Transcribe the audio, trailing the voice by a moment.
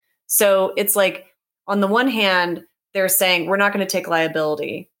So it's like, on the one hand, they're saying, we're not going to take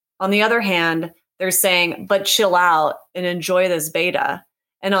liability. On the other hand, they're saying, but chill out and enjoy this beta.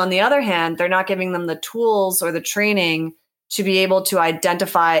 And on the other hand, they're not giving them the tools or the training to be able to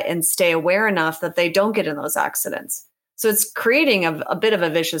identify and stay aware enough that they don't get in those accidents. So it's creating a bit of a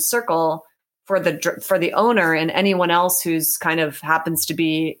vicious circle for the owner and anyone else who's kind of happens to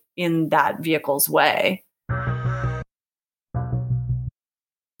be in that vehicle's way.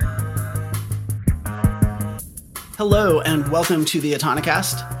 Hello and welcome to the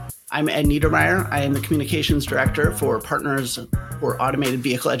Autonocast. I'm Ed Niedermeyer. I am the Communications Director for Partners for Automated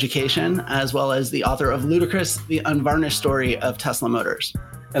Vehicle Education, as well as the author of Ludicrous, the Unvarnished Story of Tesla Motors.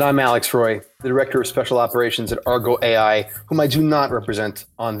 And I'm Alex Roy, the Director of Special Operations at Argo AI, whom I do not represent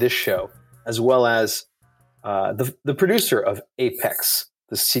on this show, as well as the producer of Apex,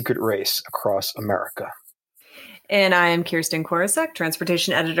 the secret race across America. And I am Kirsten Korosek,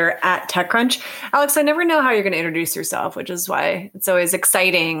 transportation editor at TechCrunch. Alex, I never know how you're going to introduce yourself, which is why it's always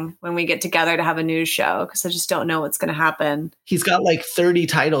exciting when we get together to have a news show, because I just don't know what's going to happen. He's got like 30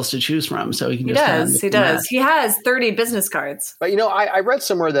 titles to choose from, so he can just He does. He has 30 business cards. But I read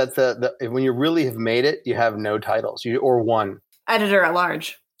somewhere that the when you really have made it, you have no titles, or one. Editor at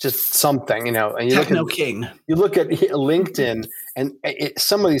large. Just something, and you Techno King. You look at LinkedIn, and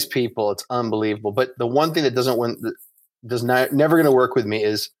some of these people, it's unbelievable. But the one thing that never going to work with me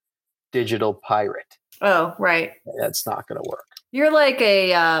is digital pirate. Oh, right. That's not going to work. You're like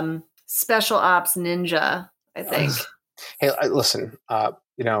a special ops ninja, I think. Hey, listen.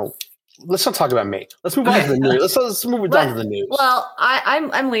 Let's not talk about me. Let's move on to the news. Let's move it down to the news. Well,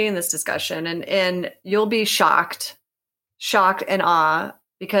 I'm leading this discussion, and you'll be shocked and awe.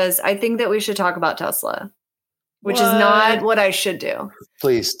 Because I think that we should talk about Tesla, which is not what I should do.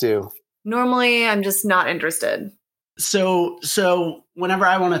 Please do. Normally, I'm just not interested. So whenever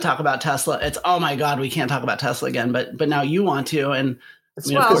I want to talk about Tesla, it's, oh my God, we can't talk about Tesla again. But now you want to, and of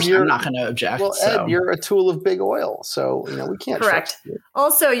course, I'm not going to object. Well, Ed, you're a tool of big oil, so we can't. Correct.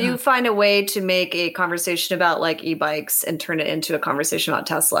 Also, you find a way to make a conversation about like e-bikes and turn it into a conversation about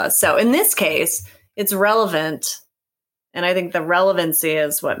Tesla. So in this case, it's relevant. And I think the relevancy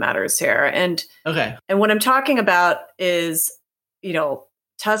is what matters here. And what I'm talking about is,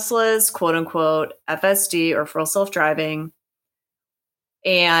 Tesla's quote unquote FSD or full self-driving,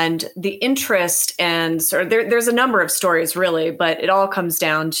 and the interest and sort of there's a number of stories really, but it all comes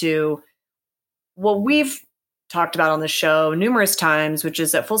down to what we've talked about on the show numerous times, which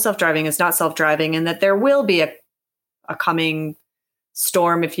is that full self-driving is not self-driving, and that there will be a coming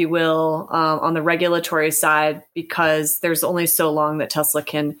storm, if you will, on the regulatory side, because there's only so long that Tesla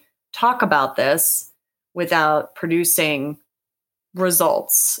can talk about this without producing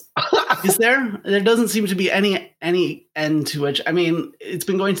results. Is there? There doesn't seem to be any end to it. I mean, it's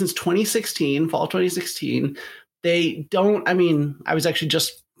been going since 2016, fall 2016. They don't. I mean, I was actually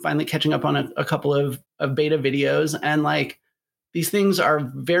just finally catching up on a couple of beta videos, and like these things are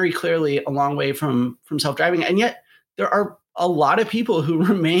very clearly a long way from self-driving, and yet there are a lot of people who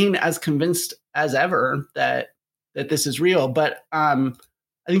remain as convinced as ever that this is real. But I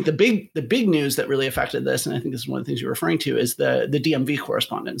think the big news that really affected this, and I think this is one of the things you're referring to, is the DMV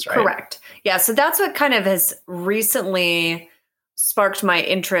correspondence, right? Correct. Yeah. So that's what kind of has recently sparked my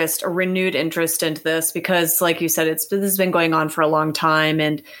interest, or renewed interest into this, because like you said, this has been going on for a long time.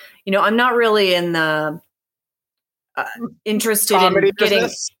 And, I'm not really in the interested comedy in getting...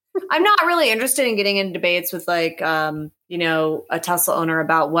 business? I'm not really interested in getting into debates with like, a Tesla owner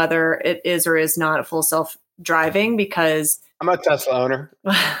about whether it is or is not a full self-driving, because I'm a Tesla owner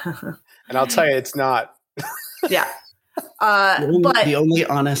and I'll tell you, it's not. Yeah. The only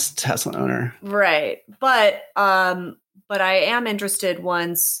honest Tesla owner. Right. But I am interested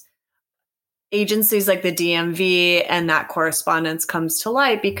once agencies like the DMV and that correspondence comes to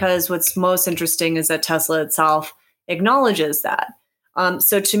light, because what's most interesting is that Tesla itself acknowledges that.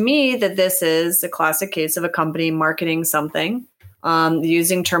 So to me, that this is a classic case of a company marketing something,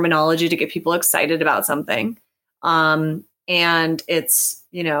 using terminology to get people excited about something. And it's,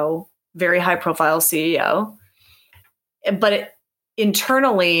 very high profile CEO, but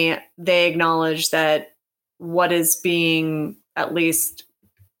internally they acknowledge that what is being, at least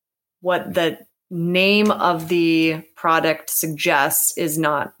what the name of the product suggests, is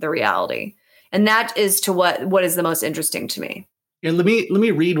not the reality. And that is to what is the most interesting to me. Here, let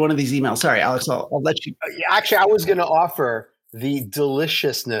me read one of these emails. Sorry, Alex, I'll let you. Actually, I was going to offer the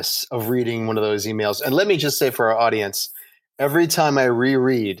deliciousness of reading one of those emails. And let me just say for our audience, every time I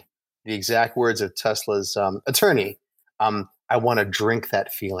reread the exact words of Tesla's attorney, I want to drink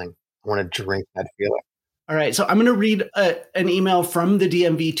that feeling. All All right. So I'm going to read an email from the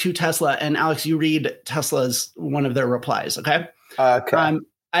DMV to Tesla, and Alex, you read Tesla's one of their replies. Okay. Okay.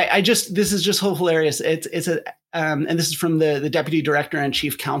 This is just so hilarious. And this is from the deputy director and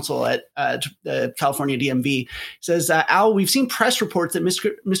chief counsel at the California DMV. It says, Al, we've seen press reports that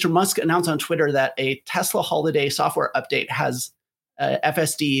Mr. Musk announced on Twitter that a Tesla holiday software update has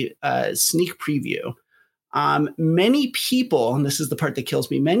FSD sneak preview. Many people, and this is the part that kills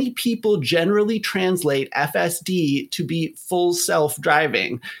me, many people generally translate FSD to be full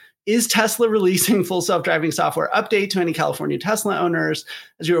self-driving. Is Tesla releasing full self-driving software update to any California Tesla owners?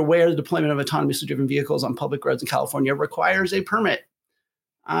 As you're aware, the deployment of autonomously driven vehicles on public roads in California requires a permit.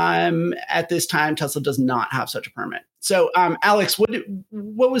 At this time, Tesla does not have such a permit. So, Alex,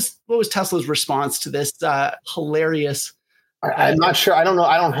 what was Tesla's response to this hilarious? I'm not sure. I don't know.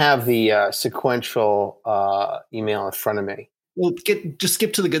 I don't have the sequential email in front of me. Well, just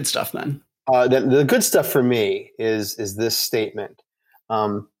skip to the good stuff then. The good stuff for me is this statement.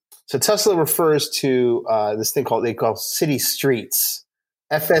 So Tesla refers to this thing they call city streets,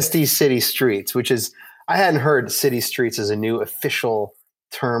 FSD city streets, which is, I hadn't heard city streets as a new official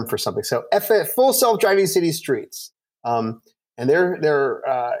term for something. So full self-driving city streets. And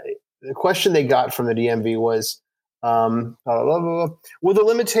the question they got from the DMV was, will the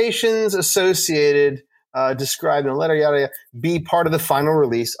limitations associated, described in a letter, yada, yada, be part of the final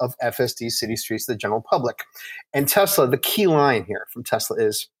release of FSD city streets to the general public? And Tesla, the key line here from Tesla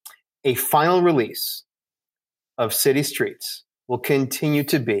is, a final release of city streets will continue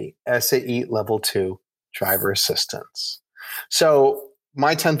to be SAE Level 2 driver assistance. So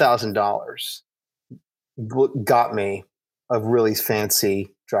my $10,000 got me a really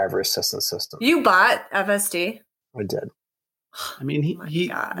fancy driver assistance system. You bought FSD? I did. I mean, we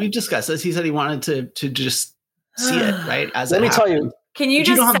discussed this. He said he wanted to just see it, right? Let me tell you. Can you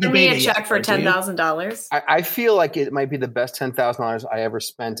just send me a check for $10,000? I feel like it might be the best $10,000 I ever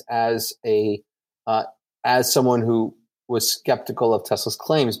spent as someone who was skeptical of Tesla's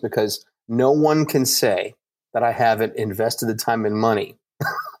claims, because no one can say that I haven't invested the time and money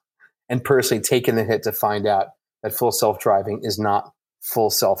and personally taken the hit to find out that full self-driving is not full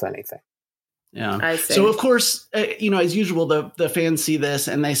self anything. Yeah. I see. So of course, as usual, the fans see this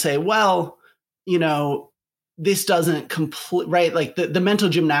and they say, well, this doesn't complete, right? Like the mental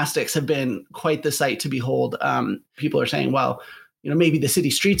gymnastics have been quite the sight to behold. People are saying, well, maybe the city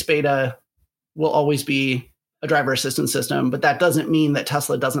streets beta will always be a driver assistance system, but that doesn't mean that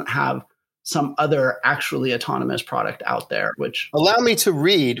Tesla doesn't have some other actually autonomous product out there, which... Allow me to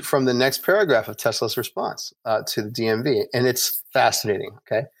read from the next paragraph of Tesla's response to the DMV, and it's fascinating,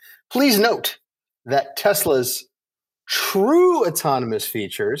 okay? Please note that Tesla's true autonomous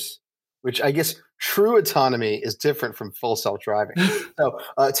features, which I guess true autonomy is different from full self-driving. So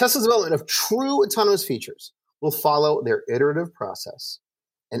Tesla's development of true autonomous features will follow their iterative process,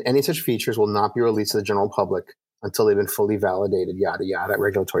 and any such features will not be released to the general public until they've been fully validated, yada, yada,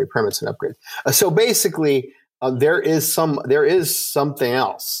 regulatory permits and upgrades. So basically, there is something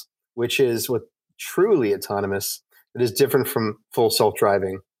else, which is what truly autonomous, that is different from full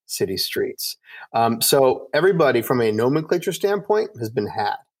self-driving city streets. So everybody from a nomenclature standpoint has been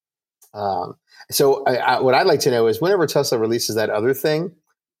had. So what I'd like to know is, whenever Tesla releases that other thing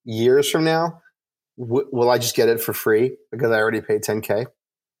years from now, will I just get it for free because I already paid $10K?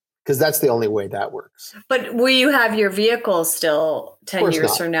 Because that's the only way that works. But will you have your vehicle still 10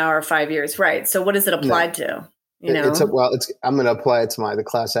 years from now or 5 years? Right. So what is it applied to? I'm going to apply it to the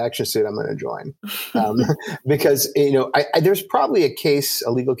class action suit I'm going to join. Because, there's probably a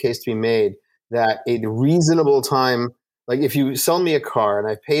legal case to be made that a reasonable time, like if you sell me a car and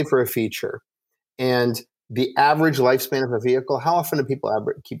I paid for a feature, and the average lifespan of a vehicle, how often do people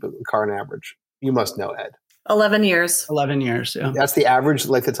keep a car on average? You must know, Ed. 11 years. 11 years, yeah. That's the average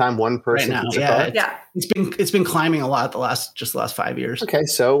length of time one person right now, keeps a car? Yeah. It's been climbing a lot the last 5 years. Okay,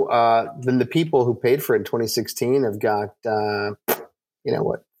 so then the people who paid for it in 2016 have got, 5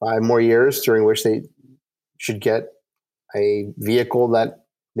 more years during which they should get a vehicle that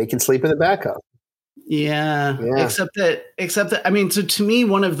they can sleep in the back of. Yeah. Except that, I mean, so to me,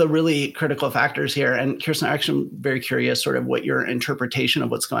 one of the really critical factors here, and Kirsten, I'm actually very curious sort of what your interpretation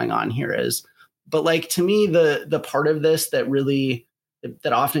of what's going on here is. But like, to me, the part of this that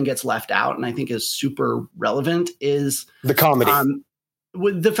often gets left out, and I think is super relevant, is the comedy.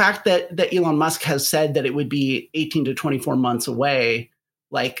 With the fact that Elon Musk has said that it would be 18 to 24 months away,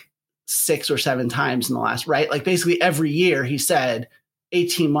 like 6 or 7 times in the last, right? Like basically every year he said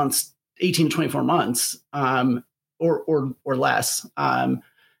 18 to 24 months, or less. And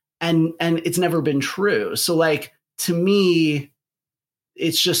it's never been true. So like, to me,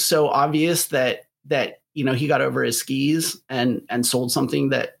 it's just so obvious that he got over his skis and sold something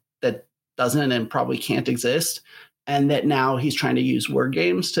that doesn't and probably can't exist, and that now he's trying to use word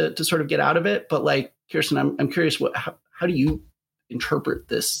games to sort of get out of it. But like, Kirsten, I'm curious, how do you interpret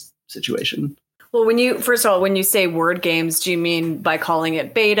this situation? Well, first of all, when you say word games, do you mean by calling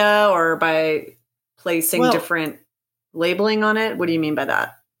it beta or by placing different labeling on it? What do you mean by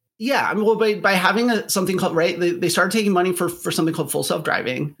that? Yeah, I mean, well, by having something called, right, they started taking money for something called full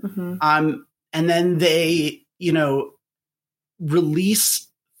self-driving. Mm-hmm. And then they, release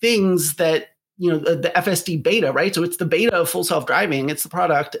things that, the FSD beta, right? So it's the beta of full self-driving, it's the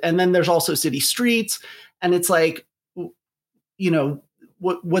product. And then there's also city streets. And it's like,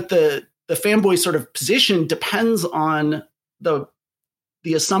 what the fanboy sort of position depends on the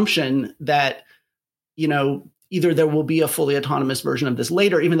assumption that, either there will be a fully autonomous version of this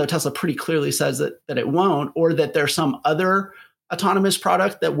later, even though Tesla pretty clearly says that it won't, or that there's some other autonomous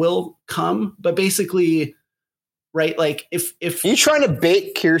product that will come. But basically, right, like if you trying to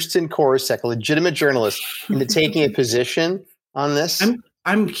bait Kirsten Korosek, a legitimate journalist, into taking a position on this,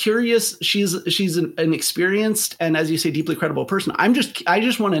 I'm curious. She's an experienced and, as you say, deeply credible person. I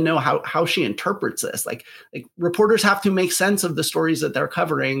just want to know how she interprets this. Like reporters have to make sense of the stories that they're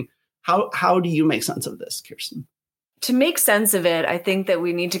covering. How do you make sense of this, Kirsten? To make sense of it, I think that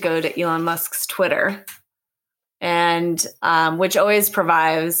we need to go to Elon Musk's Twitter, and which always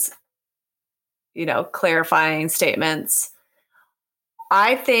provides, clarifying statements.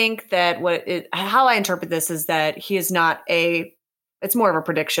 I think that how I interpret this is that he is not it's more of a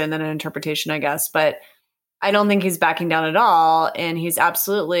prediction than an interpretation, I guess, but I don't think he's backing down at all. And he's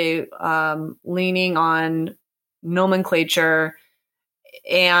absolutely leaning on nomenclature.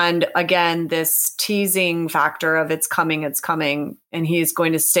 And again, this teasing factor of it's coming. And he's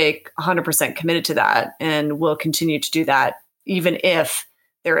going to stay 100% committed to that and will continue to do that, even if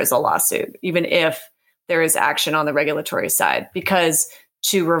there is a lawsuit, even if there is action on the regulatory side, because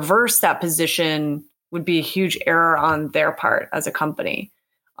to reverse that position would be a huge error on their part as a company.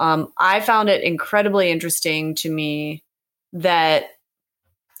 I found it incredibly interesting to me that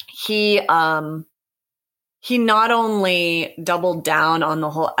he not only doubled down on the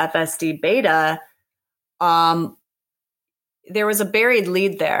whole FSD beta, there was a buried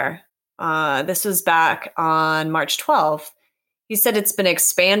lead there. This was back on March 12th. He said it's been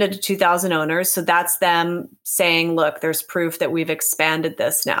expanded to 2,000 owners. So that's them saying, look, there's proof that we've expanded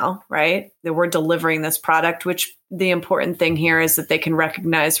this now, right? That we're delivering this product, which the important thing here is that they can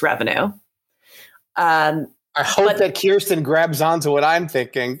recognize revenue. I hope that Kirsten grabs onto what I'm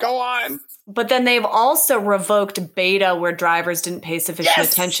thinking. Go on. But then they've also revoked beta where drivers didn't pay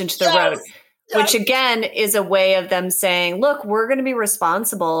sufficient attention to the road, which again is a way of them saying, look, we're going to be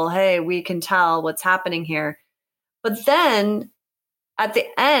responsible. Hey, we can tell what's happening here. But then at the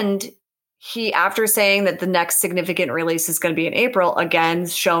end, after saying that the next significant release is going to be in April, again,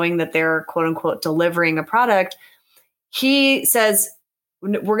 showing that they're quote unquote delivering a product, he says,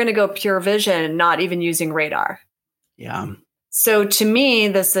 we're going to go pure vision, not even using radar. Yeah. So to me,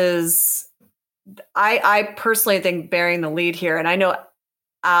 this is, I personally think bearing the lead here. And I know,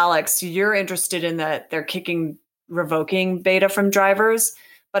 Alex, you're interested in that they're revoking beta from drivers,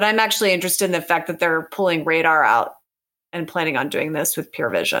 but I'm actually interested in the fact that they're pulling radar out and planning on doing this with pure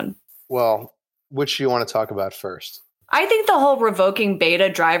vision. Well, which do you want to talk about first? I think the whole revoking beta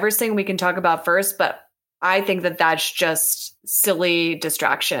drivers thing we can talk about first, but I think that that's just silly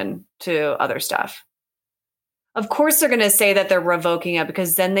distraction to other stuff. Of course, they're going to say that they're revoking it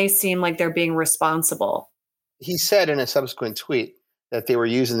because then they seem like they're being responsible. He said in a subsequent tweet that they were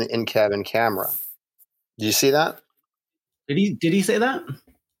using the in-cabin camera. Did you see that? Did he say that?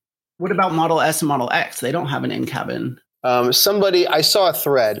 What about Model S and Model X? They don't have an in-cabin. I saw a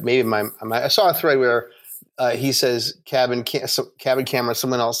thread. I saw a thread where he says cabin camera.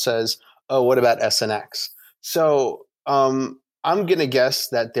 Someone else says, "Oh, what about S and X?" So I'm gonna guess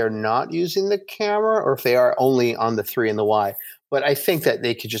that they're not using the camera, or if they are, only on the 3 and the Y. But I think that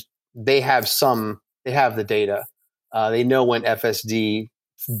they have the data. They know when FSD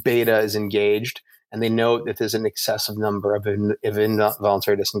beta is engaged, and they know that there's an excessive number of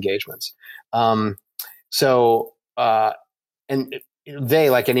involuntary disengagements. And they,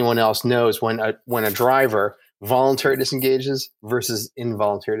 like anyone else, knows when a driver voluntary disengages versus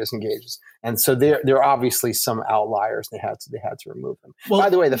involuntary disengages, and so there are obviously some outliers. They had to remove them. Well, by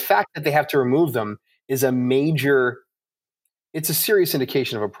the way, the fact that they have to remove them is it's a serious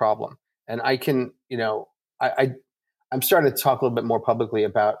indication of a problem. And I'm starting to talk a little bit more publicly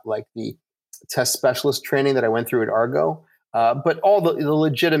about like the test specialist training that I went through at Argo, but all the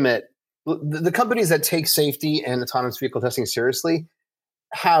legitimate. The companies that take safety and autonomous vehicle testing seriously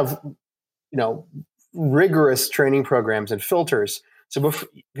have, rigorous training programs and filters. So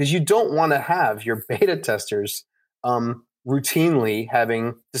because you don't want to have your beta testers routinely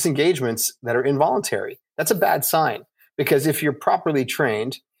having disengagements that are involuntary. That's a bad sign, because if you're properly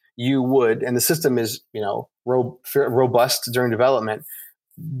trained, you would, and the system is, robust during development,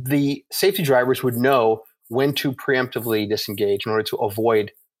 the safety drivers would know when to preemptively disengage in order to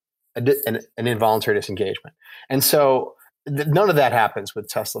avoid an involuntary disengagement. And so none of that happens with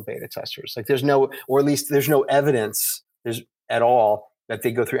Tesla beta testers. Like there's no evidence at all that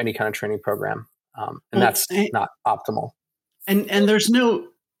they go through any kind of training program. And that's not optimal. And there's no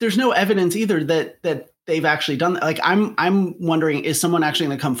evidence either that they've actually done that. Like I'm wondering, is someone actually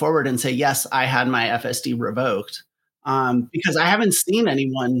going to come forward and say, yes, I had my FSD revoked? Because I haven't seen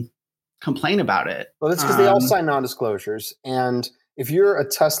anyone complain about it. Well, that's because they all sign non-disclosures. And if you're a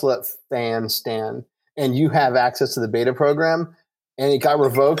Tesla stan, and you have access to the beta program and it got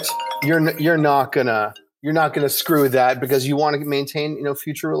revoked, you're not gonna screw that, because you want to maintain,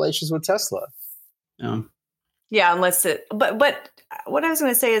 future relations with Tesla. Yeah, unless it. But what I was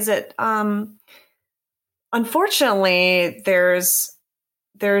going to say is that unfortunately there's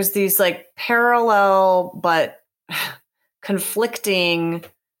these like parallel but conflicting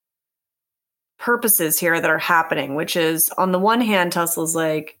purposes here that are happening, which is, on the one hand, Tesla's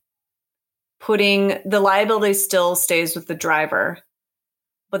like putting the liability still stays with the driver,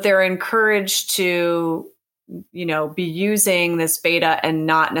 but they're encouraged to, be using this beta and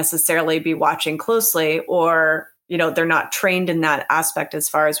not necessarily be watching closely, or, they're not trained in that aspect as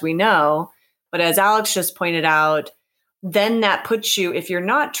far as we know. But as Alex just pointed out, then that puts you, if you're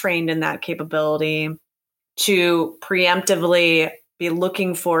not trained in that capability, to preemptively be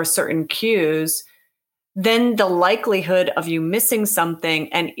looking for certain cues, then the likelihood of you missing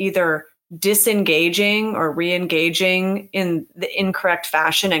something and either disengaging or re-engaging in the incorrect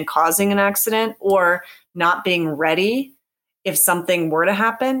fashion and causing an accident, or not being ready if something were to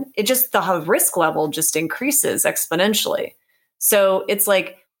happen, the risk level just increases exponentially. So it's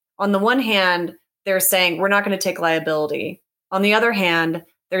like, on the one hand, they're saying, we're not going to take liability. On the other hand,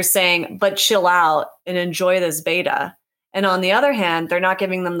 they're saying, but chill out and enjoy this beta. And on the other hand, they're not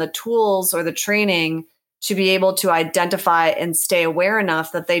giving them the tools or the training to be able to identify and stay aware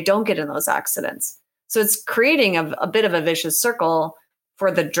enough that they don't get in those accidents. So it's creating a bit of a vicious circle for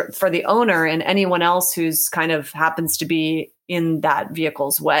the owner and anyone else who's kind of happens to be in that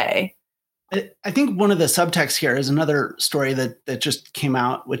vehicle's way. I think one of the subtexts here is another story that just came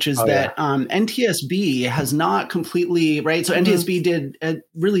out, which is NTSB has not completely, right? So NTSB did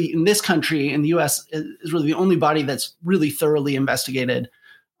really, in this country, in the US, is really the only body that's really thoroughly investigated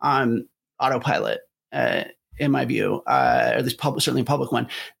autopilot, in my view, or at least certainly a public one.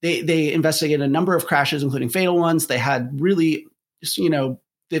 They investigated a number of crashes, including fatal ones. They had really,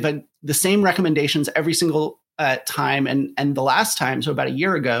 they've had the same recommendations every single time. And the last time, so about a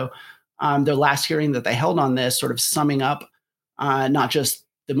year ago, their last hearing that they held on this, sort of summing up not just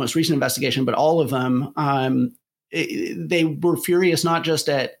the most recent investigation, but all of them, they were furious not just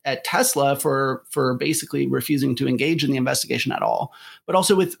at Tesla for basically refusing to engage in the investigation at all, but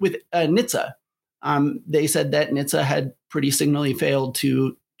also with NHTSA. They said that NHTSA had pretty signally failed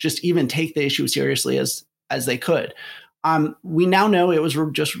to just even take the issue seriously as they could. We now know, it was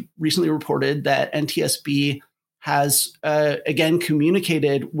just recently reported, that NTSB has again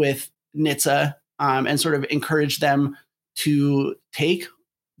communicated with NHTSA and sort of encouraged them to take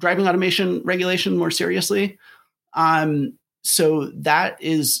driving automation regulation more seriously. So that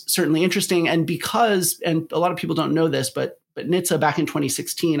is certainly interesting. And a lot of people don't know this, but NHTSA back in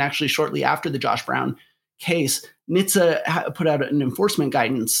 2016, actually shortly after the Josh Brown case, NHTSA put out an enforcement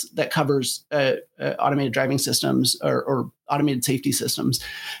guidance that covers automated driving systems or automated safety systems,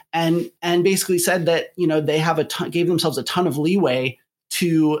 and basically said that they gave themselves a ton of leeway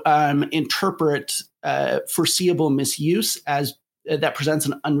to interpret foreseeable misuse as that presents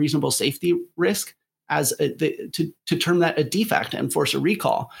an unreasonable safety risk as to term that a defect and force a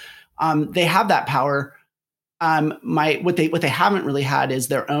recall. They have that power. What they haven't really had is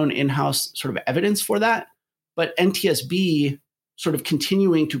their own in-house sort of evidence for that. But NTSB sort of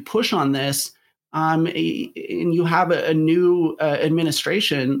continuing to push on this, and you have a new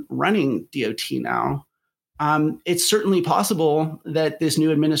administration running DOT now. It's certainly possible that this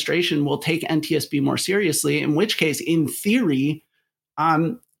new administration will take NTSB more seriously, in which case, in theory,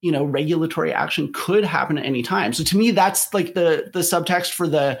 regulatory action could happen at any time. So to me, that's like the subtext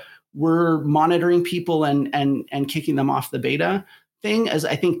for we're monitoring people and kicking them off the beta thing, as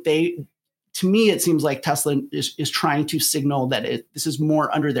I think to me, it seems like Tesla is trying to signal that this is more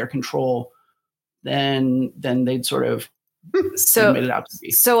under their control than they'd sort of So, made it out to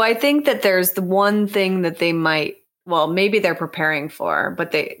be. So I think that there's the one thing that they might, well, maybe they're preparing for,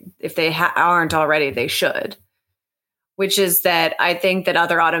 but if they aren't already, they should. Which is that I think that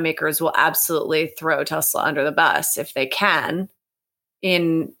other automakers will absolutely throw Tesla under the bus if they can,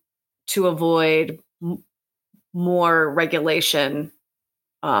 to avoid more regulation.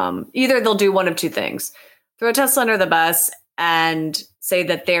 Either they'll do one of two things: throw Tesla under the bus and say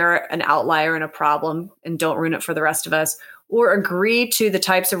that they're an outlier and a problem and don't ruin it for the rest of us, or agree to the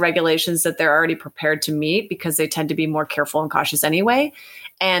types of regulations that they're already prepared to meet because they tend to be more careful and cautious anyway,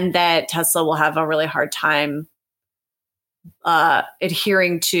 and that Tesla will have a really hard time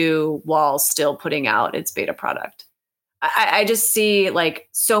adhering to while still putting out its beta product. I just see like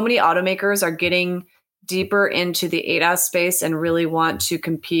so many automakers are getting deeper into the ADAS space and really want to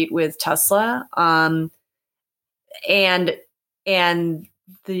compete with Tesla. And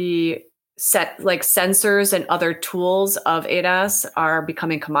the sensors and other tools of ADAS are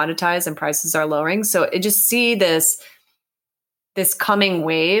becoming commoditized and prices are lowering. So I just see this coming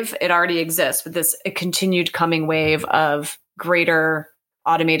wave. It already exists, but a continued coming wave of greater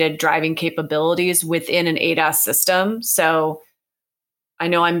automated driving capabilities within an ADAS system. So I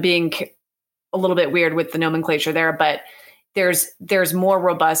know I'm being a little bit weird with the nomenclature there, but there's more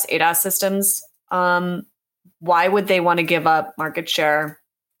robust ADAS systems. Why would they want to give up market share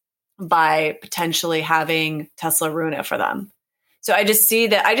by potentially having Tesla ruin it for them? So I just see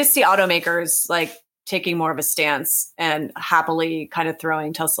automakers like taking more of a stance and happily kind of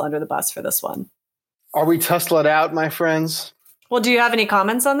throwing Tesla under the bus for this one. Are we Tesla'd out, my friends? Well, do you have any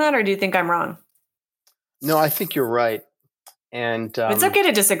comments on that, or do you think I'm wrong? No, I think you're right. And it's okay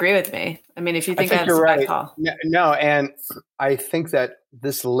to disagree with me. I mean, if you think I have you're some right. bad call. No, and I think that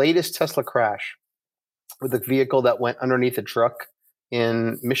this latest Tesla crash with a vehicle that went underneath a truck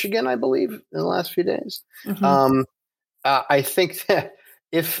in Michigan, I believe, in the last few days. Mm-hmm. I think that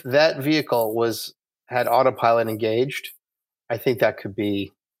if that vehicle had autopilot engaged, I think that could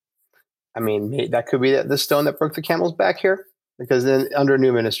be. I mean, that could be the stone that broke the camel's back here, because then under new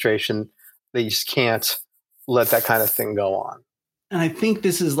administration, they just can't let that kind of thing go on. And I think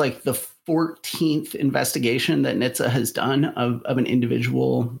this is like the 14th investigation that NHTSA has done of an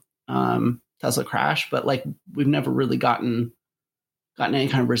individual Tesla crash, but like we've never really gotten any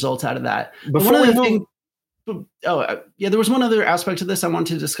kind of results out of that. There was one other aspect to this I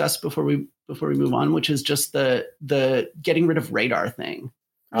wanted to discuss before we move on, which is just the getting rid of radar thing.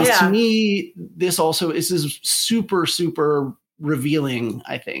 To me, this is super, super revealing,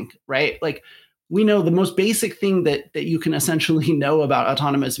 I think, right? Like we know the most basic thing that you can essentially know about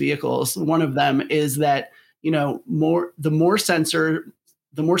autonomous vehicles. One of them is that, the more sensor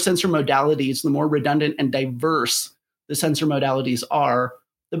modalities, the more redundant and diverse the sensor modalities are,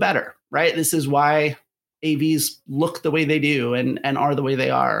 the better, right? This is why AVs look the way they do and are the way they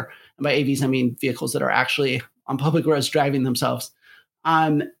are. And by AVs, I mean vehicles that are actually on public roads driving themselves.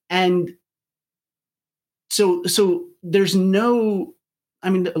 And so there's no, I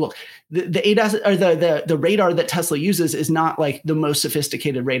mean, look, the ADAS or the radar that Tesla uses is not like the most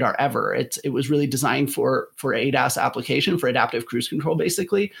sophisticated radar ever. It was really designed for ADAS application, for adaptive cruise control,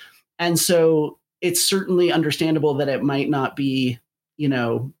 basically. And so it's certainly understandable that it might not be,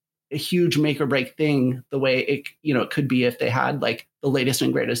 a huge make or break thing the way it could be if they had like the latest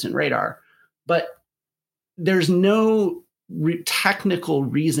and greatest in radar. But there's no technical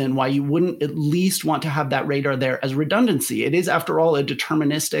reason why you wouldn't at least want to have that radar there as redundancy. It is, after all, a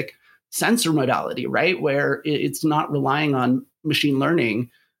deterministic sensor modality, right? Where it's not relying on machine learning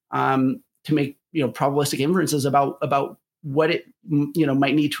to make probabilistic inferences about what it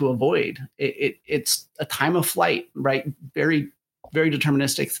might need to avoid. It's a time of flight, right? Very, very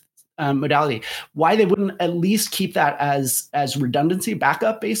deterministic modality. Why they wouldn't at least keep that as redundancy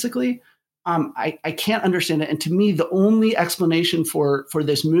backup, basically. I can't understand it. And to me, the only explanation for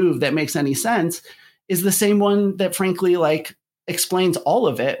this move that makes any sense is the same one that frankly like explains all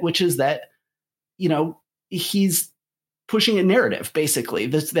of it, which is that, he's pushing a narrative, basically.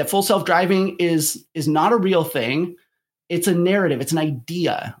 That full self-driving is not a real thing. It's a narrative. It's an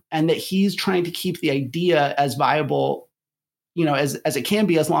idea. And that he's trying to keep the idea as viable, as it can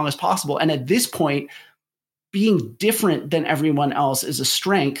be as long as possible. And at this point, being different than everyone else is a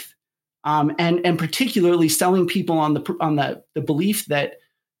strength. And particularly selling people on the belief that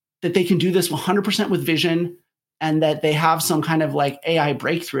they can do this 100% with vision and that they have some kind of like AI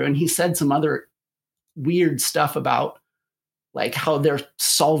breakthrough. And he said some other weird stuff about like how they're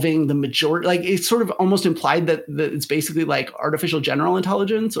solving the majority. Like it's sort of almost implied that it's basically like artificial general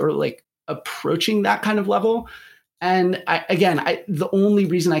intelligence or like approaching that kind of level. And the only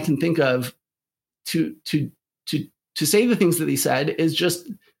reason I can think of to to say the things that he said is just,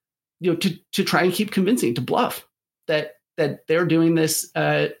 to try and keep convincing, to bluff that they're doing this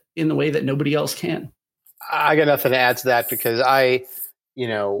in the way that nobody else can. I got nothing to add to that because I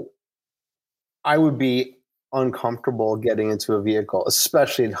would be uncomfortable getting into a vehicle,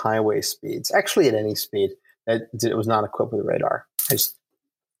 especially at highway speeds, actually at any speed that was not equipped with radar.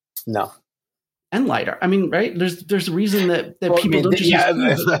 No. And LiDAR. I mean, right? There's a reason that people don't just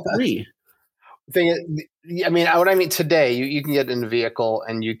use free. What I mean today, you can get in a vehicle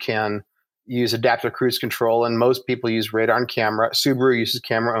and you can use adaptive cruise control, and most people use radar and camera. Subaru uses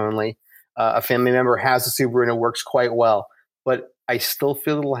camera only. A family member has a Subaru and it works quite well, but I still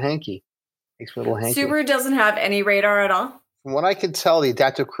feel a little hanky. Subaru doesn't have any radar at all? From what I can tell, the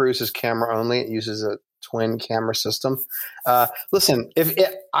adaptive cruise is camera only. It uses a twin camera system. Listen,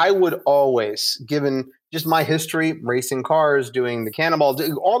 I would always, given just my history, racing cars, doing the Cannonball,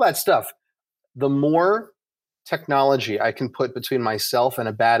 all that stuff, the more technology I can put between myself and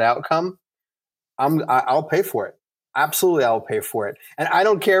a bad outcome, I'll pay for it. Absolutely, I'll pay for it. And I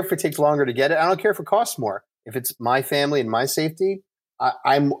don't care if it takes longer to get it. I don't care if it costs more. If it's my family and my safety,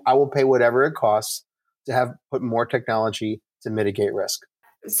 I will pay whatever it costs to have put more technology to mitigate risk.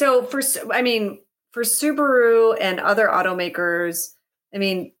 So for Subaru and other automakers,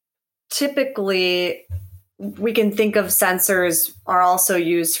 typically we can think of sensors are also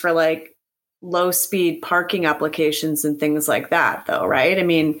used for like low speed parking applications and things like that, though, right?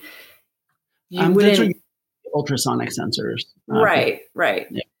 Ultrasonic sensors. Right.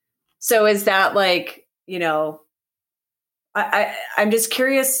 Yeah. So is that like, I'm just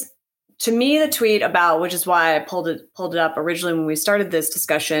curious. To me, the tweet about, which is why I pulled it up originally when we started this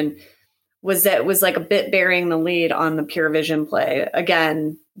discussion, was that it was like a bit burying the lead on the Pure Vision play.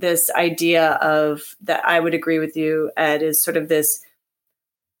 Again, this idea of that, I would agree with you, Ed, is sort of this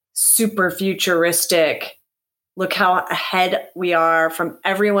super futuristic, look how ahead we are from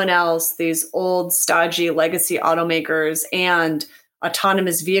everyone else, these old, stodgy legacy automakers and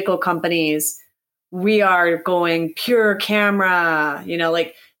autonomous vehicle companies. We are going pure camera,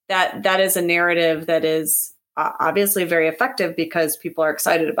 like that is a narrative that is obviously very effective because people are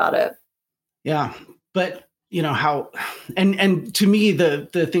excited about it. Yeah. But how, and to me,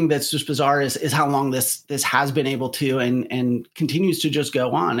 the thing that's just bizarre is how long this has been able to, and continues to just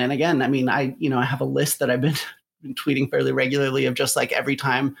go on. And again, I have a list that I've been tweeting fairly regularly of just like every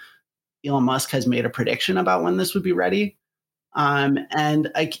time Elon Musk has made a prediction about when this would be ready. And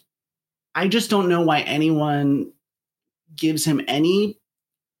I just don't know why anyone gives him any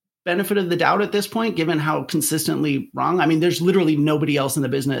benefit of the doubt at this point, given how consistently wrong. There's literally nobody else in the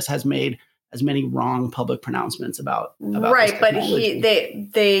business has made as many wrong public pronouncements about right. But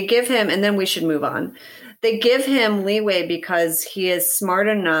they give him, and then we should move on. They give him leeway because he is smart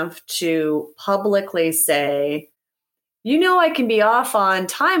enough to publicly say, I can be off on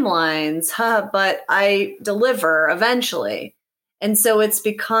timelines, but I deliver eventually. And so it's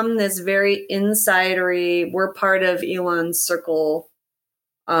become this very insidery, we're part of Elon's circle,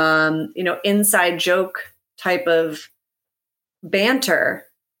 inside joke type of banter.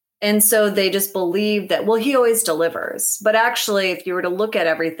 And so they just believe that, well, he always delivers. But actually, if you were to look at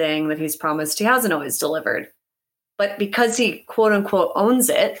everything that he's promised, he hasn't always delivered. But because he, quote unquote, owns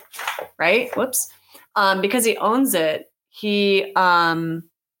it, right? Whoops. Because he owns it, he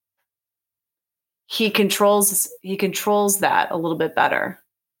controls that a little bit better.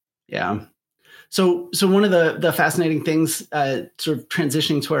 Yeah. So one of the fascinating things, sort of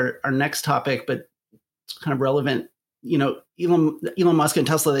transitioning to our next topic, but it's kind of relevant. Elon Musk and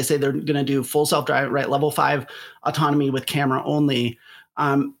Tesla, they say they're going to do full self-driving, right? Level 5 autonomy with camera only.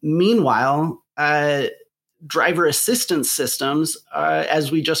 Meanwhile, driver assistance systems,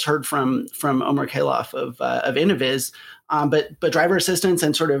 as we just heard from Omer Khalaf of Innoviz, but driver assistance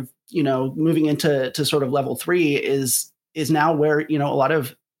and sort of, moving into sort of level 3 is now where, a lot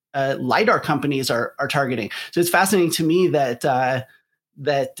of LiDAR companies are targeting. So it's fascinating to me that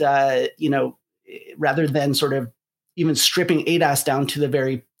rather than sort of even stripping ADAS down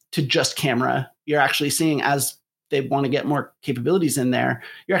to just camera, you're actually seeing, as they want to get more capabilities in there,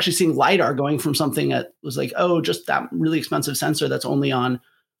 you're actually seeing LiDAR going from something that was like, oh, just that really expensive sensor that's only on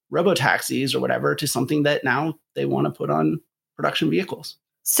robotaxis or whatever, to something that now they want to put on production vehicles.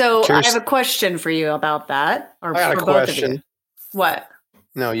 So I have a question for you about that. Or I got for a both question. Of you. What?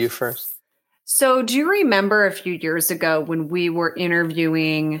 No, you first. So do you remember a few years ago when we were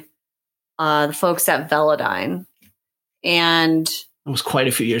interviewing the folks at Velodyne? And it was quite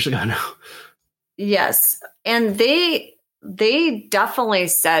a few years ago now. Yes. And they definitely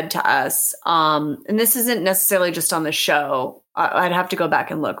said to us, and this isn't necessarily just on the show, I'd have to go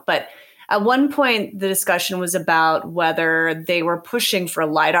back and look, but At one point, the discussion was about whether they were pushing for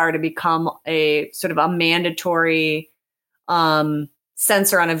LiDAR to become a sort of a mandatory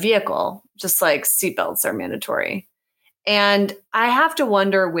sensor on a vehicle, just like seatbelts are mandatory. And I have to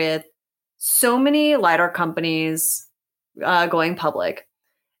wonder, with so many LiDAR companies going public,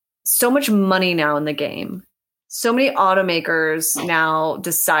 so much money now in the game, so many automakers now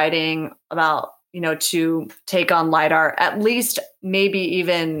deciding about, to take on LiDAR, at least maybe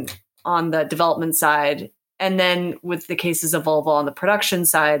even on the development side. And then with the cases of Volvo on the production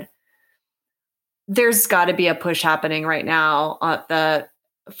side, there's got to be a push happening right now at the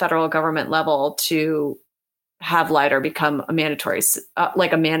federal government level to have LiDAR become a mandatory,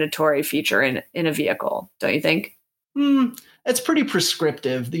 like a mandatory feature in a vehicle. Don't you think? It's pretty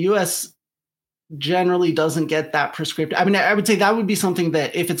prescriptive. The U.S. generally doesn't get that prescriptive. I mean, I would say that would be something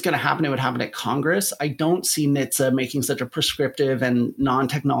that if it's going to happen, it would happen at Congress. I don't see NHTSA making such a prescriptive and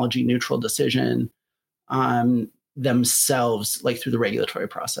non-technology neutral decision themselves, like through the regulatory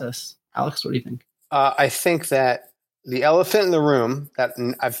process. Alex, what do you think? I think that the elephant in the room that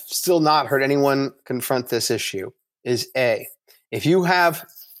I've still not heard anyone confront this issue is if you have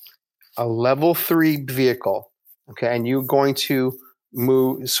a level 3 vehicle, okay, and you're going to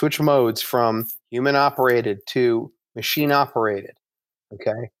switch modes from human operated to machine operated,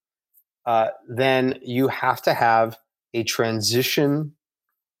 okay, then you have to have a transition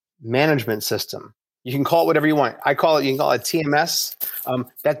management system. You can call it whatever you want. You can call it TMS.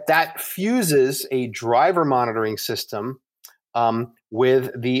 That fuses a driver monitoring system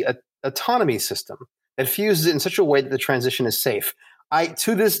with the autonomy system. It fuses it in such a way that the transition is safe.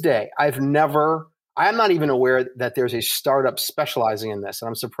 To this day, I'm not even aware that there's a startup specializing in this, and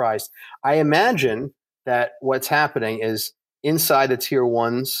I'm surprised. I imagine that what's happening is inside the tier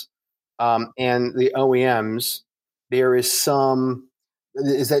ones and the OEMs, there is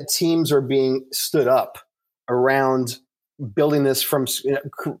that teams are being stood up around building this from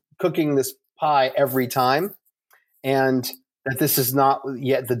cooking this pie every time, and that this is not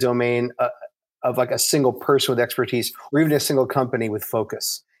yet the domain of like a single person with expertise or even a single company with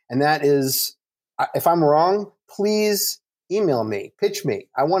focus. And that is, if I'm wrong, please email me, pitch me.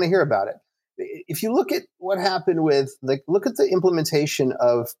 I want to hear about it. If you look at what happened look at the implementation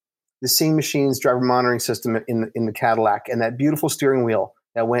of the Seeing Machines driver monitoring system in the Cadillac and that beautiful steering wheel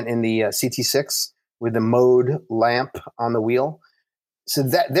that went in the CT6 with the mode lamp on the wheel. So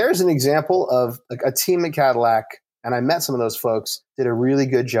that there's an example of like a team at Cadillac, and I met some of those folks, did a really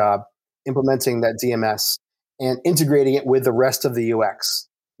good job implementing that DMS and integrating it with the rest of the UX.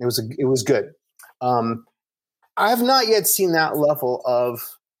 It was good. I have not yet seen that level of,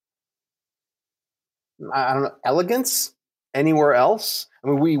 I don't know, elegance anywhere else. I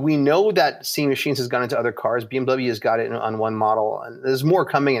mean, we know that Seeing Machines has gone into other cars. BMW has got it on one model, and there's more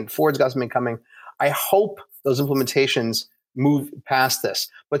coming, and Ford's got something coming. I hope those implementations move past this.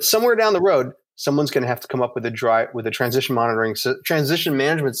 But somewhere down the road, someone's going to have to come up with a transition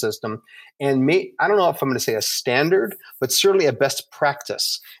management system, and I don't know if I'm going to say a standard, but certainly a best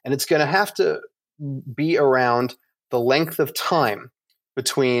practice. And it's going to have to be around the length of time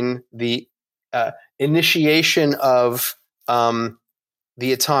between the initiation of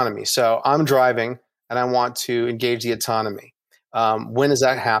the autonomy. So I'm driving and I want to engage the autonomy. When does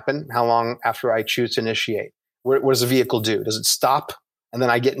that happen? How long after I choose to initiate? What does the vehicle do? Does it stop and then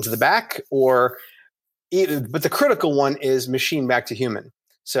I get into the back? But the critical one is machine back to human.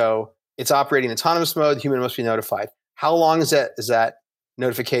 So it's operating in autonomous mode. The human must be notified. How long is that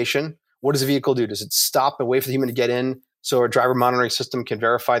notification? What does the vehicle do? Does it stop and wait for the human to get in so our driver monitoring system can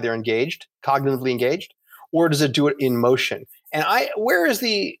verify they're engaged, cognitively engaged? Or does it do it in motion? And where is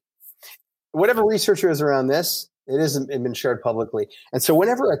whatever research there is around this, it hasn't been shared publicly. And so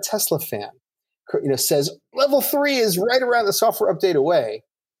whenever a Tesla fan, says level 3 is right around the software update away,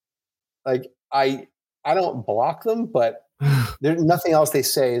 like I don't block them, but there's nothing else they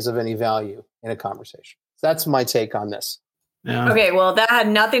say is of any value in a conversation. So that's my take on this. Yeah. Okay, well, that had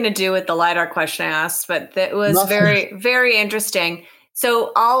nothing to do with the LiDAR question I asked, but that was very, very interesting.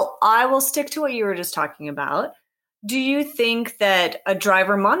 So I will stick to what you were just talking about. Do you think that a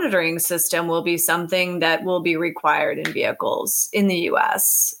driver monitoring system will be something that will be required in vehicles in the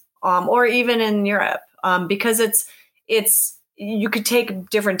US or even in Europe? Because it's you could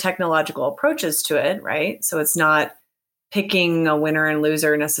take different technological approaches to it, right? So it's not picking a winner and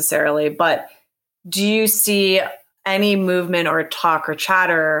loser necessarily. But do you see any movement or talk or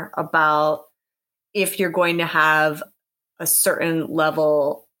chatter about if you're going to have a certain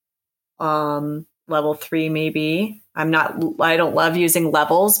level, level 3 maybe? I don't love using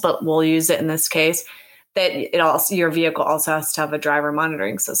levels, but we'll use it in this case, that your vehicle also has to have a driver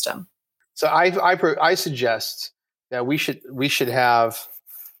monitoring system. So I suggest that we should have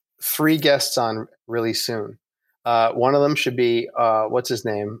 3 guests on really soon. One of them should be what's his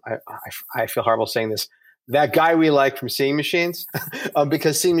name? I feel horrible saying this. That guy we like from Seeing Machines,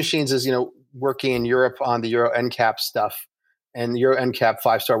 because Seeing Machines is working in Europe on the Euro NCAP stuff, and Euro NCAP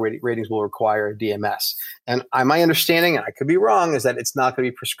 5-star ratings will require DMS. And my understanding, and I could be wrong, is that it's not going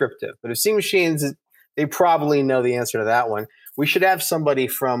to be prescriptive. But if Seeing Machines, they probably know the answer to that one. We should have somebody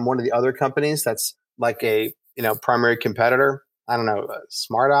from one of the other companies that's like a primary competitor. I don't know,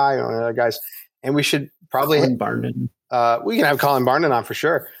 Smart Eye or one of the other guys. And we should probably Colin Barnden. We can have Colin Barnden on for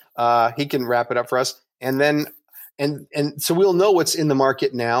sure. He can wrap it up for us. And then and so we'll know what's in the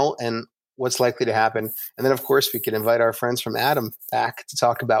market now and what's likely to happen. And then, of course, we can invite our friends from Atom back to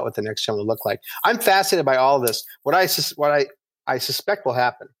talk about what the next show will look like. I'm fascinated by all of this. What I suspect will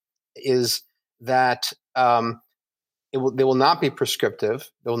happen is that they will not be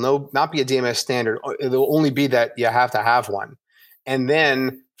prescriptive. There will not be a DMS standard. It will only be that you have to have one. And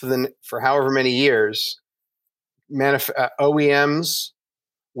then for however many years, OEMs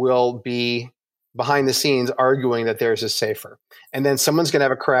will be behind the scenes arguing that theirs is safer. And then someone's going to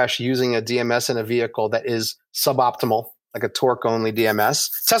have a crash using a DMS in a vehicle that is suboptimal, like a torque-only DMS.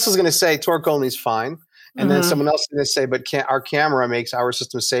 Tesla's going to say torque-only is fine. And then someone else is going to say, but our camera makes our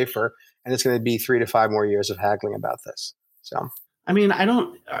system safer. And it's going to be 3 to 5 more years of haggling about this. So, I mean,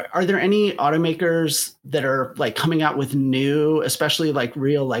 are there any automakers that are like coming out with new, especially like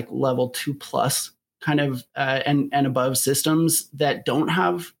real, like level 2+ kind of and above systems that don't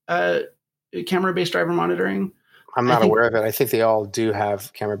have camera-based driver monitoring? I'm not aware of it. I think they all do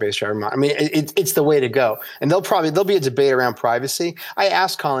have camera-based driver monitoring. I mean, it's the way to go. And there'll be a debate around privacy. I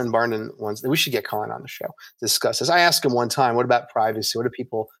asked Colin Barnden once, we should get Colin on the show to discuss this. I asked him one time, what about privacy? What do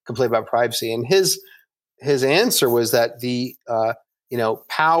people complain about privacy? And his answer was that the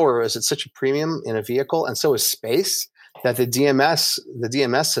power is at such a premium in a vehicle, and so is space, that the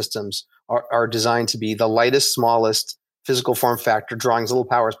DMS systems are designed to be the lightest, smallest physical form factor, drawing as little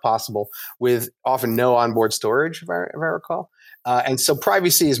power as possible, with often no onboard storage, if I recall. And so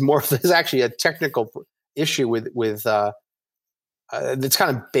privacy is actually a technical issue with that's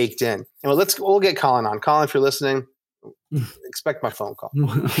kind of baked in. And we'll get Colin on. Colin, if you're listening, expect my phone call.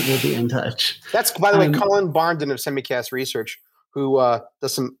 We'll be in touch. That's, by the way, Colin Barnden of Semicast Research, who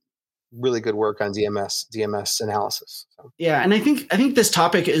does some really good work on DMS analysis. So. Yeah, and I think this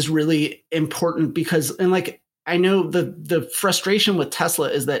topic is really important because, and like, I know the frustration with Tesla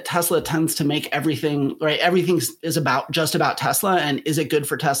is that Tesla tends to make everything right. Everything is just about Tesla, and is it good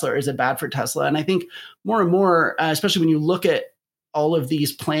for Tesla or is it bad for Tesla? And I think more and more, especially when you look at all of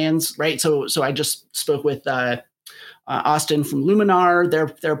these plans, right? So I just spoke with Austin from Luminar.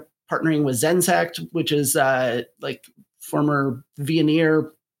 They're partnering with Zensect, which is like former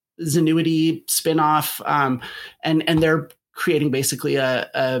Veoneer Zenuity spinoff, and they're creating basically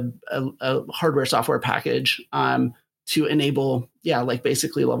a hardware software package to enable, like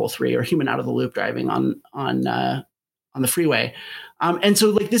basically level 3 or human out of the loop driving on the freeway. And so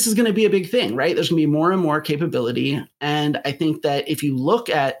like this is going to be a big thing, right? There's going to be more and more capability. And I think that if you look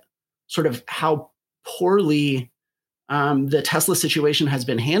at sort of how poorly the Tesla situation has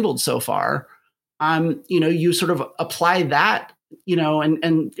been handled so far, you sort of apply that,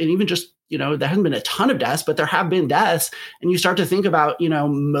 and even just, there hasn't been a ton of deaths, but there have been deaths. And you start to think about,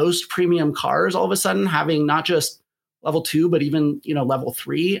 most premium cars all of a sudden having not just level 2, but even, level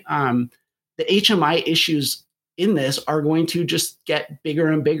 3. The HMI issues in this are going to just get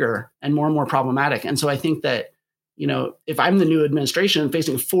bigger and bigger and more problematic. And so I think that, if I'm the new administration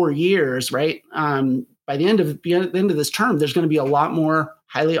facing 4 years, right, by the end of this term, there's going to be a lot more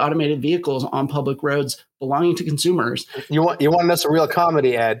highly automated vehicles on public roads belonging to consumers. You want to know some real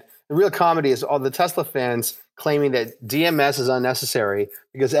comedy, Ed? The real comedy is all the Tesla fans claiming that DMS is unnecessary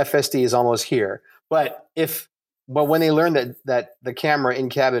because FSD is almost here. But when they learn that the camera in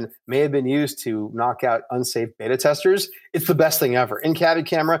cabin may have been used to knock out unsafe beta testers, it's the best thing ever. In cabin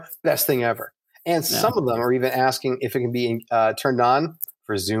camera, best thing ever. And some of them are even asking if it can be turned on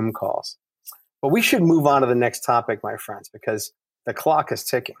for Zoom calls. But we should move on to the next topic, my friends, because the clock is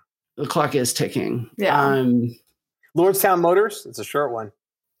ticking. The clock is ticking. Yeah. Lordstown Motors, it's a short one.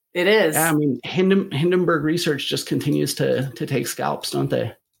 It is. Yeah, I mean, Hindenburg Research just continues to take scalps, don't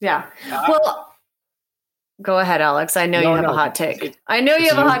they? Yeah. Well, go ahead, Alex. I know you have a hot take. I know you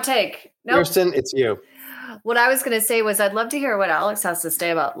have a hot take. Nope. Kirsten, it's you. What I was going to say was I'd love to hear what Alex has to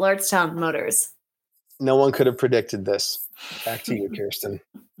say about Lordstown Motors. No one could have predicted this. Back to you, Kirsten.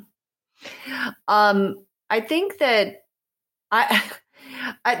 I think that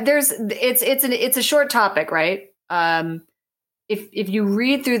it's a short topic, right? if you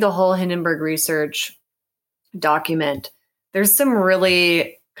read through the whole Hindenburg research document, there's some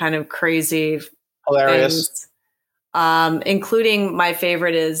really kind of crazy Hilarious things, including my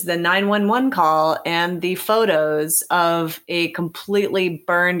favorite is the 911 call and the photos of a completely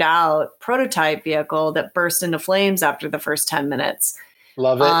burned out prototype vehicle that burst into flames after the first 10 minutes.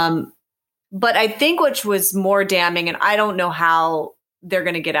 Love it. But I think which was more damning, and I don't know how they're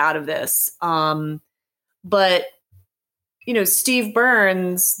going to get out of this. But, Steve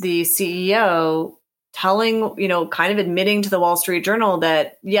Burns, the CEO, telling, kind of admitting to the Wall Street Journal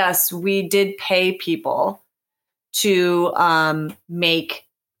that, yes, we did pay people to make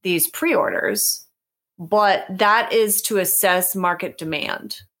these pre-orders, but that is to assess market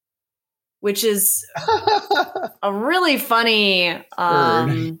demand, which is a really funny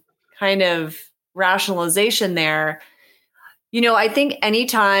kind of rationalization there. I think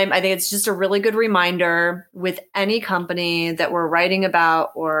it's just a really good reminder with any company that we're writing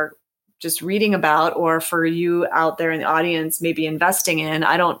about or just reading about, or for you out there in the audience, maybe investing in.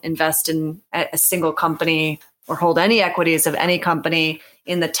 I don't invest in a single company or hold any equities of any company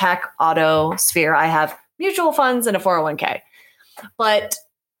in the tech auto sphere. I have mutual funds and a 401k. But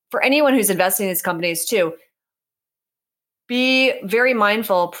for anyone who's investing in these companies too, be very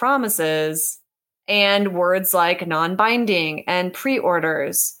mindful of promises and words like non-binding and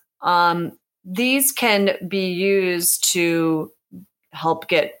pre-orders. These can be used to help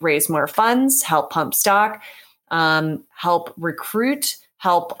raise more funds, help pump stock, help recruit,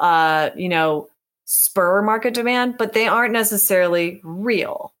 help spur market demand, but they aren't necessarily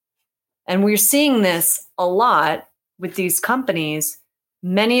real. And we're seeing this a lot with these companies,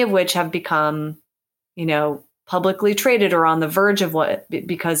 many of which have become, publicly traded or on the verge of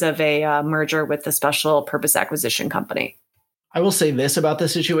because of a merger with the special purpose acquisition company. I will say this about the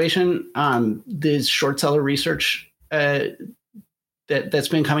situation. This short seller research that's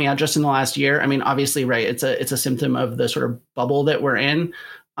been coming out just in the last year. I mean, obviously, right, it's a symptom of the sort of bubble that we're in.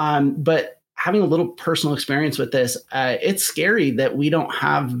 But having a little personal experience with this, it's scary that we don't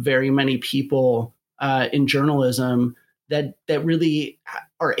have very many people in journalism that really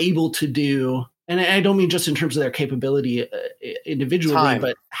are able to do. And I don't mean just in terms of their capability individually,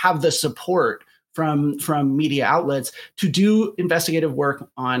 but have the support from media outlets to do investigative work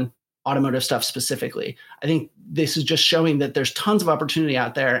on automotive stuff specifically. I think this is just showing that there's tons of opportunity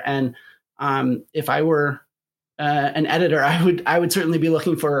out there. And if I were an editor, I would certainly be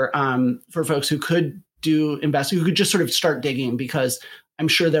looking for folks who could do investing, who could just sort of start digging, because I'm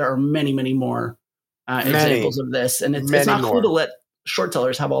sure there are many, many more examples of this. And it's not cool to let short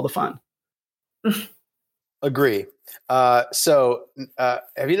sellers have all the fun. Agree. So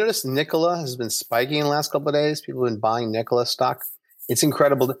have you noticed Nikola has been spiking in the last couple of days? People have been buying Nikola stock. It's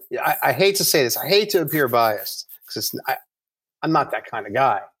incredible. I hate to say this. I hate to appear biased because I'm not that kind of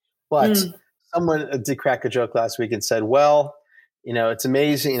guy. But someone did crack a joke last week and said, well, it's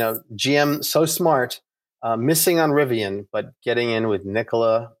amazing. GM, so smart, missing on Rivian, but getting in with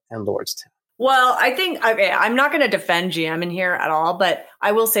Nikola and Lordstown. Well, I think, I'm not going to defend GM in here at all, but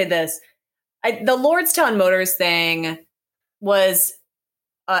I will say this. The Lordstown Motors thing was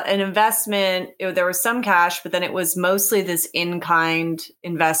an investment. There was some cash, but then it was mostly this in-kind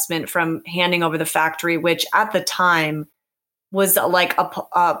investment from handing over the factory, which at the time was like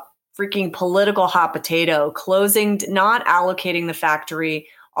a freaking political hot potato, closing, not allocating the factory,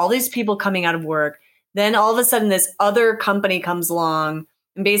 all these people coming out of work. Then all of a sudden this other company comes along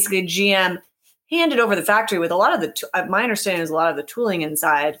and basically GM handed over the factory with a lot of my understanding is a lot of the tooling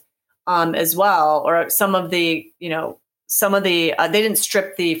inside. As well, or some of the they didn't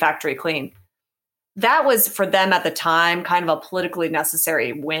strip the factory clean. That was for them at the time kind of a politically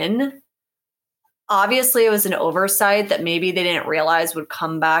necessary win. Obviously, it was an oversight that maybe they didn't realize would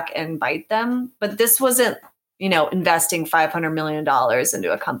come back and bite them. But this wasn't, investing $500 million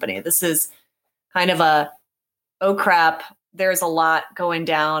into a company. This is kind of oh crap, there's a lot going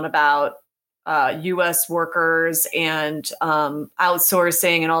down about U.S. workers and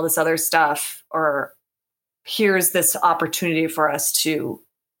outsourcing and all this other stuff, or here's this opportunity for us to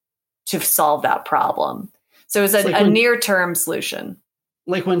solve that problem. So it was a near-term solution.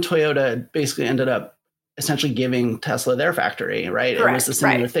 Like when Toyota basically ended up essentially giving Tesla their factory, right? Correct, it was the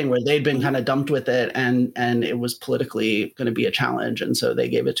similar thing where they'd been kind of dumped with it and it was politically going to be a challenge. And so they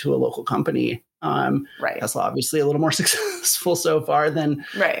gave it to a local company. Tesla obviously a little more successful so far than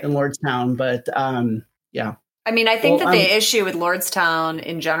Lordstown, but yeah. I mean, I think the issue with Lordstown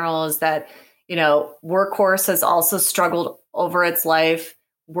in general is that, Workhorse has also struggled over its life.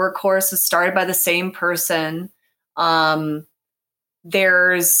 Workhorse was started by the same person.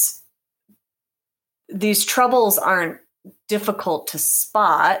 There's these troubles difficult to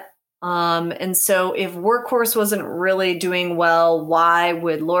spot. And so if Workhorse wasn't really doing well, why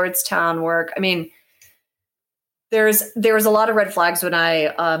would Lordstown work? I mean, there was a lot of red flags when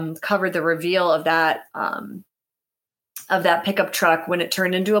I covered the reveal of that pickup truck when it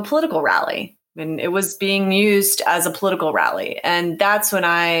turned into a political rally. And it was being used as a political rally. And that's when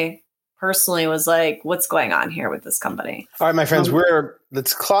I personally was like, what's going on here with this company? All right, my friends,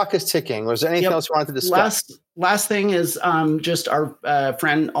 the clock is ticking. Was there anything else you wanted to discuss? Last thing is just our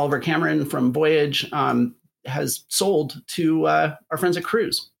friend Oliver Cameron from Voyage has sold to our friends at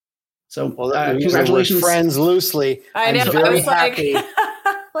Cruise. So congratulations. Friends loosely. I know. I'm very happy.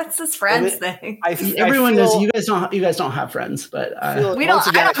 What's this friends thing? Everyone knows you guys don't have friends, but I don't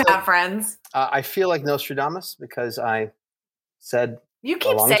have friends. I feel like Nostradamus because I said you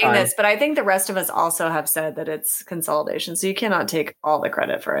keep saying this, but I think the rest of us also have said that it's consolidation, so you cannot take all the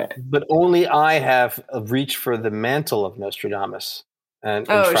credit for it. But only I have reached for the mantle of Nostradamus and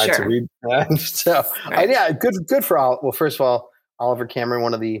tried to read. So right. Good for all. Well, first of all, Oliver Cameron,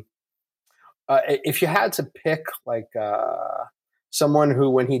 one of the. If you had to pick like someone who,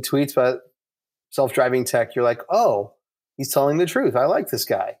 when he tweets about self-driving tech, you're like, oh, he's telling the truth. I like this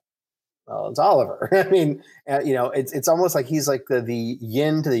guy. Well, it's Oliver. I mean, it's almost like he's like the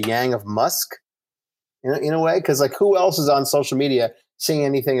yin to the yang of Musk, in a way, because like who else is on social media saying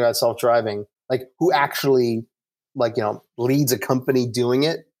anything about self-driving? Like who actually leads a company doing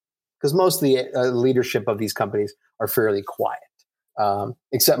it? Because most of the leadership of these companies are fairly quiet,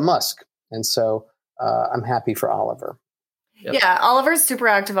 except Musk. And so I'm happy for Oliver. Yep. Yeah, Oliver's super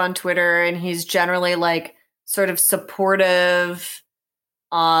active on Twitter, and he's generally like sort of supportive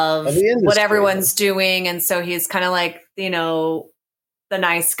of what everyone's doing. And so he's kind of like, the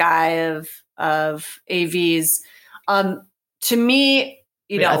nice guy of AVs. To me,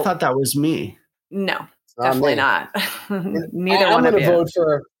 I thought that was me. No, definitely not. Neither one of you. I'm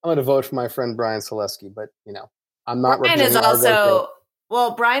going to vote for my friend Brian Selesky, but I'm not. Brian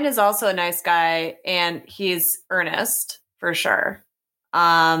is also a nice guy, and he's earnest for sure.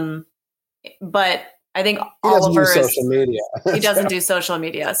 But I think Oliver he doesn't do social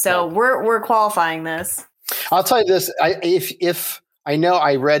media. So we're qualifying this. I'll tell you this. If I know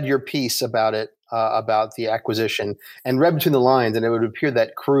I read your piece about it, about the acquisition, and read between the lines, and it would appear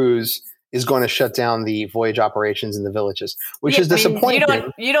that Cruise is going to shut down the Voyage operations in the villages, which is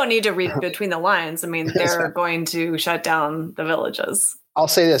disappointing. You don't need to read between the lines. I mean, they're going to shut down the villages. I'll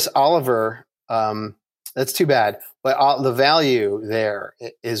say this, Oliver, that's too bad, but the value there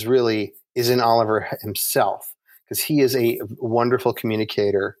is in Oliver himself, because he is a wonderful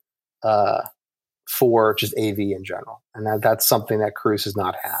communicator for just AV in general. And that's something that Cruise has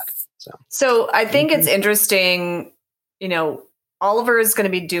not had. So I think it's interesting, Oliver is going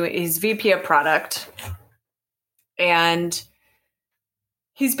to be he's VP of product, and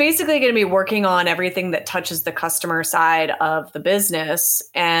he's basically going to be working on everything that touches the customer side of the business.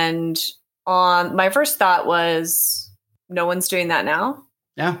 And my first thought was, no one's doing that now.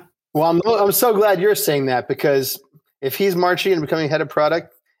 Yeah. Well, I'm so glad you're saying that, because if he's marching and becoming head of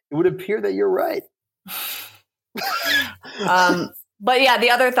product, it would appear that you're right. But yeah, the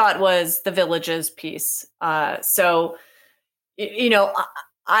other thought was the villages piece. So,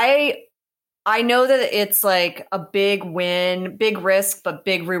 I know that it's like a big win, big risk, but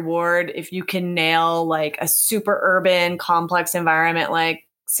big reward if you can nail like a super urban, complex environment like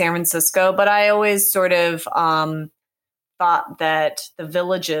San Francisco. But I always sort of thought that the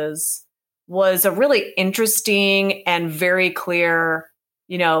villages was a really interesting and very clear,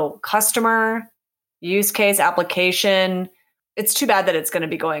 customer use case application. It's too bad that it's going to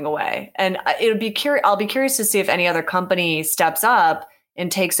be going away. And I'll be curious to see if any other company steps up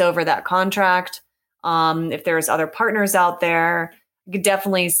and takes over that contract. If there's other partners out there, you could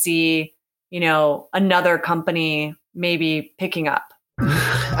definitely see, another company maybe picking up.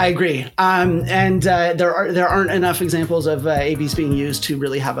 I agree. And there aren't enough examples of AVs being used to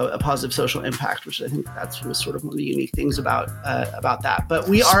really have a positive social impact, which I think was sort of one of the unique things about that. But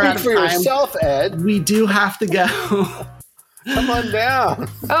we are out of time. Speak for yourself, Ed. We do have to go. Come on down.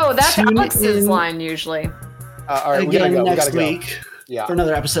 Oh, that's Alex's line usually. All right, again next week for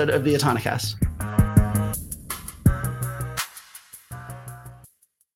another episode of the Autonocast.